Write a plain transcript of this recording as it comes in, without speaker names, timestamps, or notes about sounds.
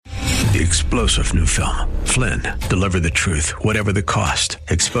The explosive new film, Flynn, deliver the truth, whatever the cost,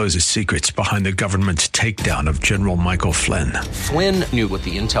 exposes secrets behind the government's takedown of General Michael Flynn. Flynn knew what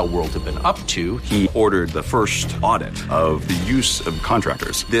the intel world had been up to. He ordered the first audit of the use of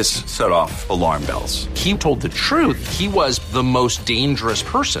contractors. This set off alarm bells. He told the truth. He was the most dangerous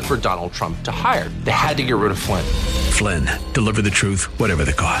person for Donald Trump to hire. They had to get rid of Flynn. Flynn, deliver the truth, whatever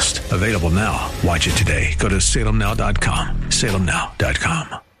the cost. Available now. Watch it today. Go to salemnow.com.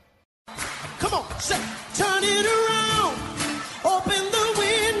 salemnow.com. Come on, say, turn it around. Open the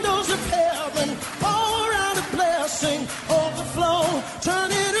windows of heaven. Pour out a blessing, overflow.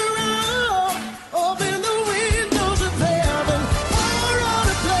 Turn it around. Open the windows of heaven. Pour out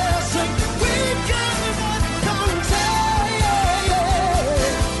a blessing. We've got what comes.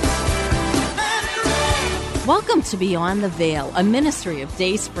 Welcome to Beyond the Veil, a ministry of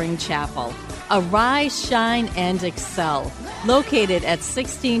Dayspring Chapel. Arise, shine, and excel. Located at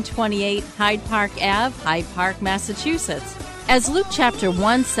 1628 Hyde Park Ave, Hyde Park, Massachusetts. As Luke chapter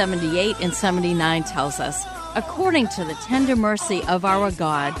 178 and 79 tells us, according to the tender mercy of our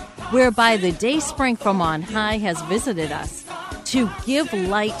God, whereby the dayspring from on high has visited us, to give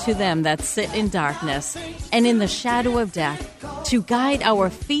light to them that sit in darkness and in the shadow of death, to guide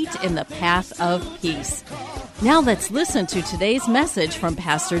our feet in the path of peace. Now let's listen to today's message from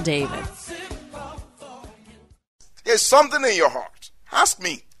Pastor David. There's something in your heart. Ask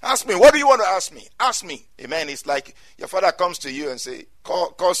me. Ask me. What do you want to ask me? Ask me. Amen. It's like your father comes to you and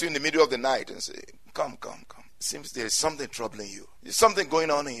calls you in the middle of the night and say, come. It seems there is something troubling you. There's something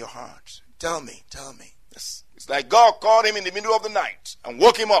going on in your heart. Tell me. Yes. It's like God called him in the middle of the night and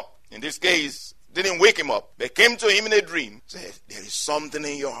woke him up. In this case, didn't wake him up. They came to him in a dream. Said, there is something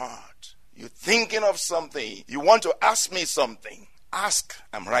in your heart. You're thinking of something. You want to ask me something. Ask.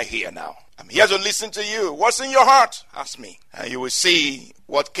 I'm right here now. I'm here to listen to you. What's in your heart? Ask me. And you will see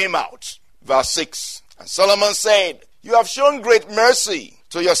what came out. Verse 6. And Solomon said, you have shown great mercy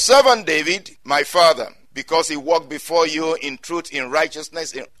to your servant David, my father, because he walked before you in truth, in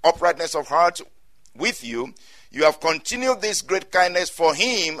righteousness, in uprightness of heart with you. You have continued this great kindness for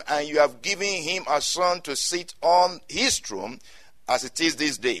him, and you have given him a son to sit on his throne as it is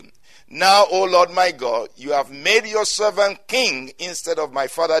this day. Now, O Lord my God, you have made your servant king instead of my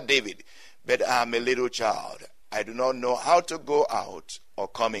father David. But I am a little child. I do not know how to go out or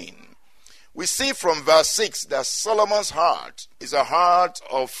come in. We see from verse 6 that Solomon's heart is a heart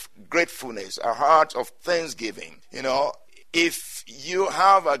of gratefulness, a heart of thanksgiving. You know, if you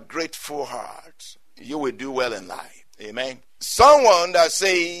have a grateful heart, you will do well in life. Amen. Someone that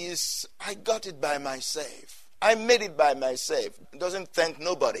says, I got it by myself. I made it by myself. Doesn't thank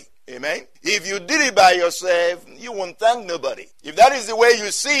nobody. Amen. If you did it by yourself, you won't thank nobody. If that is the way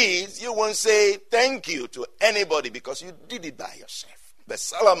you see it, you won't say thank you to anybody because you did it by yourself. But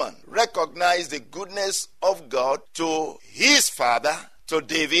Solomon recognized the goodness of God to his father, to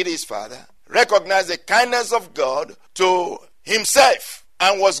David, his father, recognized the kindness of God to himself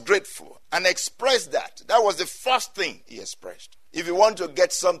and was grateful and expressed that. That was the first thing he expressed. If you want to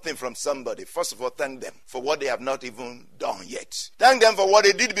get something from somebody, first of all, thank them for what they have not even done yet. Thank them for what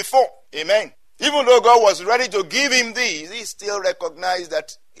they did before. Amen. Even though God was ready to give him these, he still recognized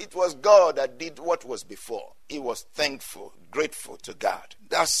that it was God that did what was before. He was thankful, grateful to God.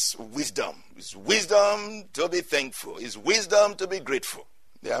 That's wisdom. It's wisdom to be thankful. It's wisdom to be grateful.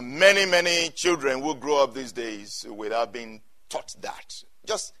 There are many children who grow up these days without being taught that.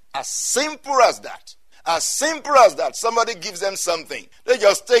 Just as simple as that. As simple as that. Somebody gives them something. They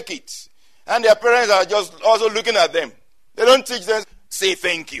just take it. And their parents are just also looking at them. They don't teach them, say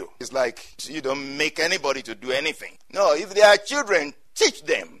thank you. It's like you don't make anybody to do anything. No, if they are children, teach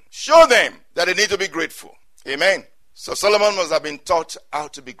them. Show them that they need to be grateful. Amen. So Solomon must have been taught how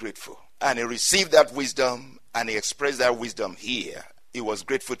to be grateful. And he received that wisdom and he expressed that wisdom here. He was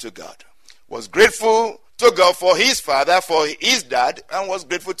grateful to God. Was grateful to God for his father, for his dad, and was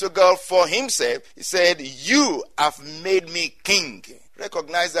grateful to God for himself. He said, you have made me king.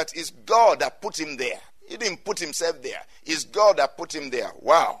 Recognize that it's God that put him there. He didn't put himself there. It's God that put him there.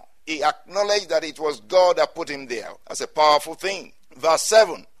 Wow. He acknowledged that it was God that put him there. That's a powerful thing. Verse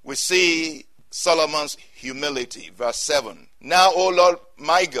 7, we see Solomon's humility. Verse 7. Now, O Lord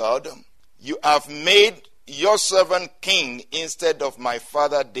my God, you have made your servant king instead of my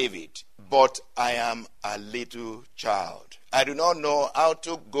father David. But I am a little child. I do not know how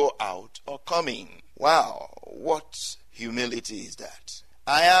to go out or come in. Wow, what humility is that?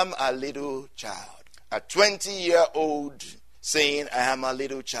 I am a little child. A 20-year-old saying, I am a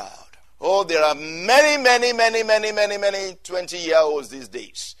little child. Oh, there are many 20-year-olds these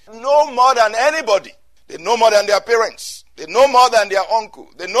days. No more than anybody. They know more than their parents. They know more than their uncle.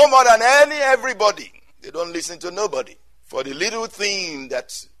 They know more than everybody. They don't listen to nobody. For the little thing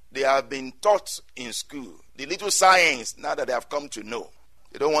that they have been taught in school, the little science now that they have come to know,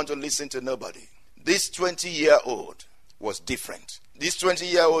 they don't want to listen to nobody. This 20-year-old was different. This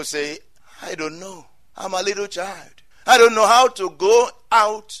 20-year-old say, I don't know. I'm a little child. I don't know how to go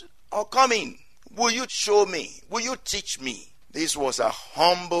out or come in. Will you show me? Will you teach me? This was a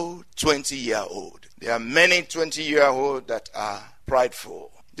humble 20-year-old. There are many 20-year-olds that are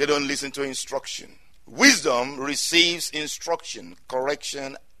prideful. They don't listen to instruction. Wisdom receives instruction,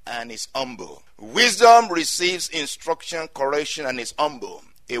 correction, and is humble. Wisdom receives instruction, correction, and is humble.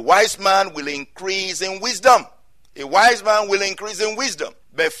 A wise man will increase in wisdom. A wise man will increase in wisdom.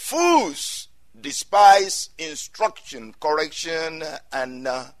 But fools despise instruction, correction, and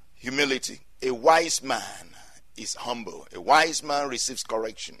humility. A wise man is humble. A wise man receives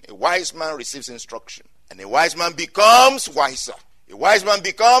correction. A wise man receives instruction. And a wise man becomes wiser. A wise man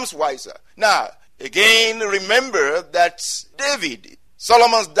becomes wiser. Now, again, remember that David,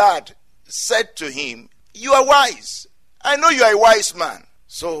 Solomon's dad, said to him, you are wise. I know you are a wise man.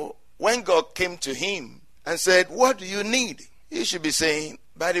 So when God came to him and said, what do you need? He should be saying,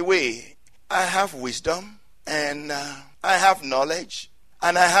 by the way, I have wisdom and I have knowledge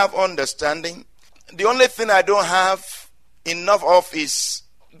and I have understanding. The only thing I don't have enough of is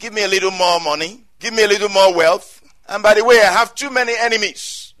give me a little more money, give me a little more wealth. And by the way, I have too many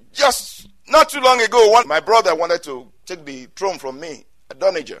enemies. Just not too long ago, my brother wanted to take the throne from me,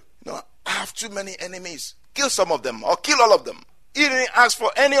 Adonijah. No, I have too many enemies. Kill some of them or kill all of them. He didn't ask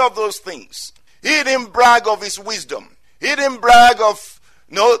for any of those things. He didn't brag of his wisdom. He didn't brag of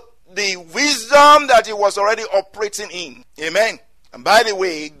the wisdom that he was already operating in. Amen. And by the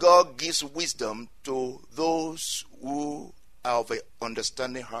way, God gives wisdom to those who are of an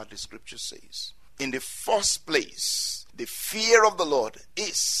understanding heart, the scripture says. In the first place, the fear of the Lord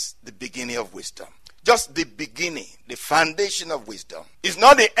is the beginning of wisdom. Just the beginning, the foundation of wisdom. It's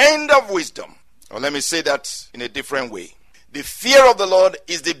not the end of wisdom. Or let me say that in a different way. The fear of the Lord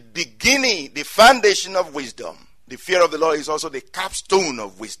is the beginning, the foundation of wisdom. The fear of the Lord is also the capstone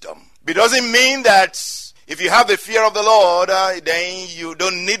of wisdom. But it doesn't mean that if you have the fear of the Lord, then you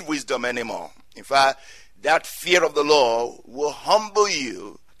don't need wisdom anymore. In fact, that fear of the Lord will humble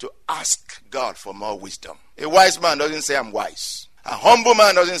you to ask God for more wisdom. A wise man doesn't say, I'm wise. A humble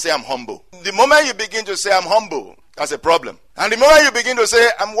man doesn't say, I'm humble. The moment you begin to say, I'm humble, that's a problem. And the moment you begin to say,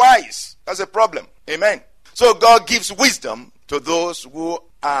 I'm wise, that's a problem. Amen. So God gives wisdom to those who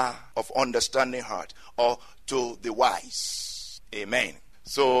are of understanding heart, or to the wise. Amen.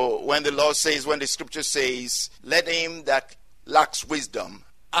 So when the Lord says, when the scripture says, let him that lacks wisdom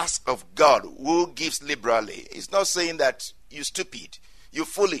ask of God who gives liberally, it's not saying that you're stupid, you're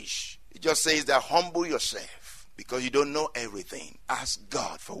foolish. It just says that humble yourself because you don't know everything. Ask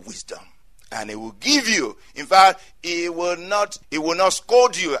God for wisdom and he will give you. In fact, he will not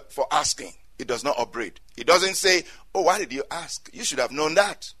scold you for asking. It does not upbraid. It doesn't say, oh, why did you ask? You should have known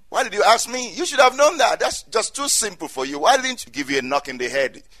that. Why did you ask me? You should have known that. That's just too simple for you. Why didn't you give you a knock in the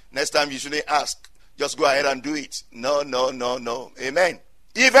head? Next time you shouldn't ask. Just go ahead and do it. No. Amen.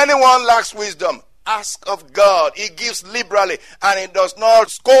 If anyone lacks wisdom, ask of God. He gives liberally. And it does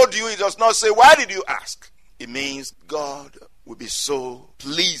not scold you. It does not say, why did you ask? It means God will be so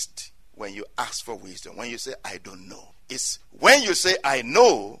pleased when you ask for wisdom. When you say, I don't know. It's when you say, I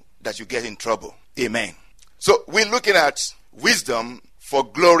know, that you get in trouble. Amen. So we're looking at wisdom for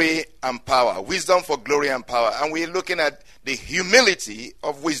glory and power. Wisdom for glory and power. And we're looking at the humility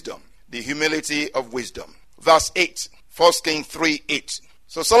of wisdom. The humility of wisdom. Verse 8. 1 Kings 3:8.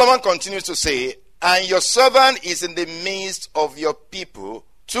 So Solomon continues to say, and your servant is in the midst of your people,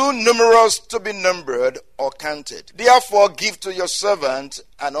 too numerous to be numbered or counted. Therefore give to your servant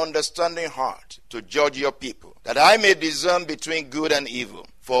an understanding heart to judge your people, that I may discern between good and evil.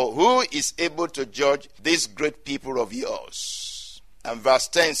 For who is able to judge this great people of yours? And verse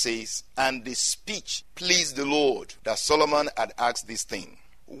 10 says, and the speech pleased the Lord, that Solomon had asked this thing.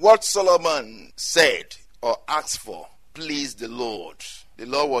 What Solomon said or asked for pleased the Lord. The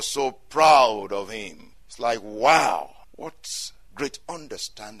Lord was so proud of him. It's like, wow, what great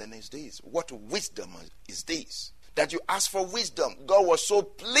understanding is this? What wisdom is this? That you ask for wisdom. God was so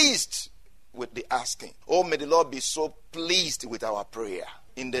pleased with the asking. Oh, may the Lord be so pleased with our prayer.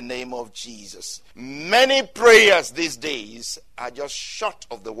 In the name of Jesus. Many prayers these days are just short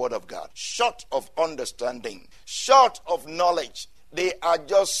of the word of God, short of understanding, short of knowledge. They are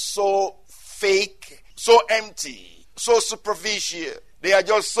just so fake, so empty, so superficial. They are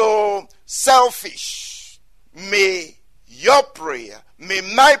just so selfish. May your prayer, may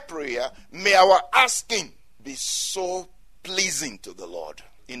my prayer, may our asking be so pleasing to the Lord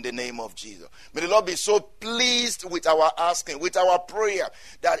in the name of Jesus. May the Lord be so pleased with our asking, with our prayer,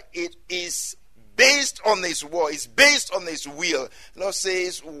 that it is based on His word, it's based on His will. The Lord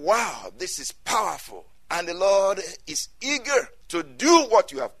says, wow, this is powerful. And the Lord is eager to do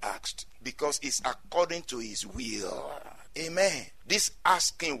what you have asked because it's according to His will. Amen. This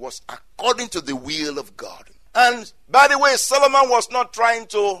asking was according to the will of God. And by the way, Solomon was not trying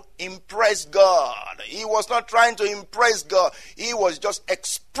to impress God. He was not trying to impress God. He was just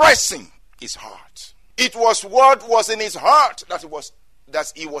expressing his heart. It was what was in his heart that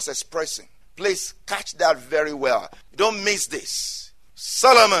he was expressing. Please catch that very well. Don't miss this.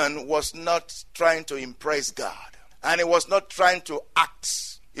 Solomon was not trying to impress God. And he was not trying to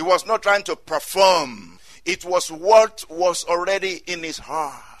act. He was not trying to perform. It was what was already in his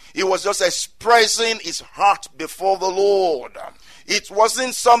heart. He was just expressing his heart before the Lord. It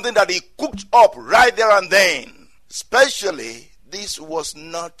wasn't something that he cooked up right there and then. Especially, this was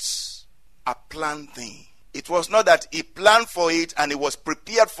not a planned thing. It was not that he planned for it and he was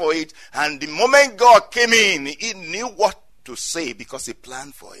prepared for it. And the moment God came in, he knew what to say because he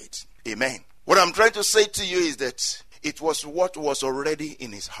planned for it. Amen. What I'm trying to say to you is that it was what was already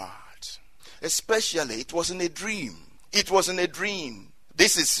in his heart. Especially, it was in a dream. It was in a dream.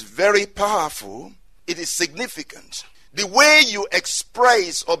 This is very powerful. It is significant. The way you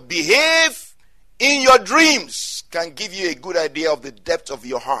express or behave in your dreams can give you a good idea of the depth of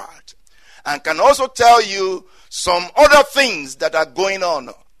your heart and can also tell you some other things that are going on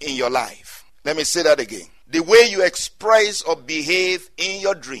in your life. Let me say that again. The way you express or behave in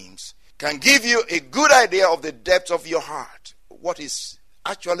your dreams can give you a good idea of the depth of your heart, what is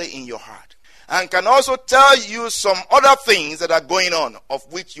actually in your heart. And can also tell you some other things that are going on of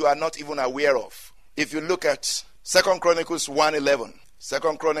which you are not even aware of. If you look at 2 Chronicles 1:11.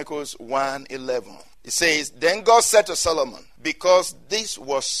 2 Chronicles 1:11. It says, Then God said to Solomon, because this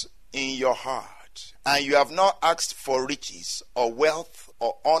was in your heart, and you have not asked for riches or wealth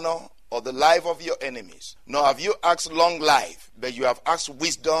or honor or the life of your enemies, nor have you asked long life, but you have asked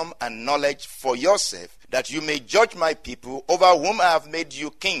wisdom and knowledge for yourself, that you may judge my people over whom I have made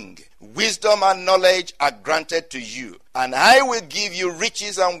you king. Wisdom and knowledge are granted to you, and I will give you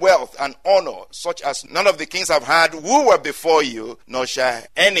riches and wealth and honor, such as none of the kings have had who were before you, nor shall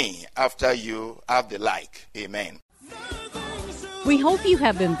any after you have the like. Amen. We hope you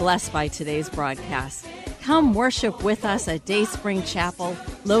have been blessed by today's broadcast. Come worship with us at Dayspring Chapel,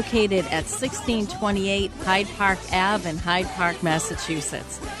 located at 1628 Hyde Park Ave in Hyde Park,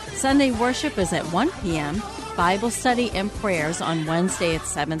 Massachusetts. Sunday worship is at 1 p.m., Bible study and prayers on Wednesday at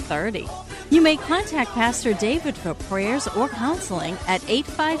 7:30. You may contact Pastor David for prayers or counseling at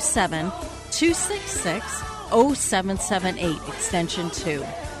 857-266-0778, extension 2.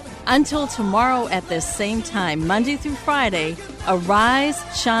 Until tomorrow at this same time, Monday through Friday, arise,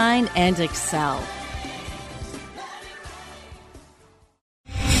 shine, and excel.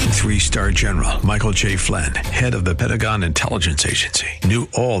 3-star General Michael J. Flynn, head of the Pentagon Intelligence Agency, knew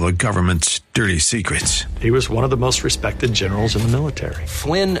all the government's dirty secrets. He was one of the most respected generals in the military.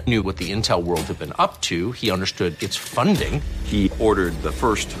 Flynn knew what the intel world had been up to. He understood its funding. He ordered the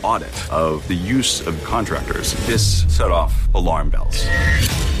first audit of the use of contractors. This set off alarm bells.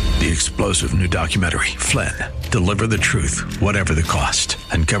 The explosive new documentary, Flynn, Deliver the Truth, Whatever the Cost,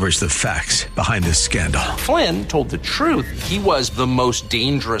 uncovers the facts behind this scandal. Flynn told the truth. He was the most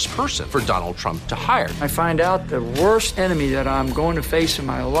dangerous person for Donald Trump to hire. I find out the worst enemy that I'm going to face in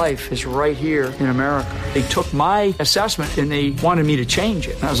my life is right here in America. They took my assessment and they wanted me to change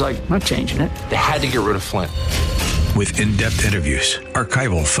it. And I was like, I'm not changing it. They had to get rid of Flynn. With in-depth interviews,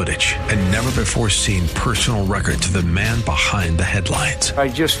 archival footage, and never-before-seen personal records of the man behind the headlines. I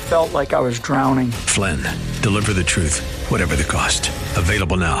just felt like I was drowning. Flynn, Deliver the Truth, Whatever the Cost.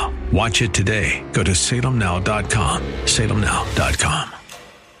 Available now. Watch it today. Go to salemnow.com. salemnow.com.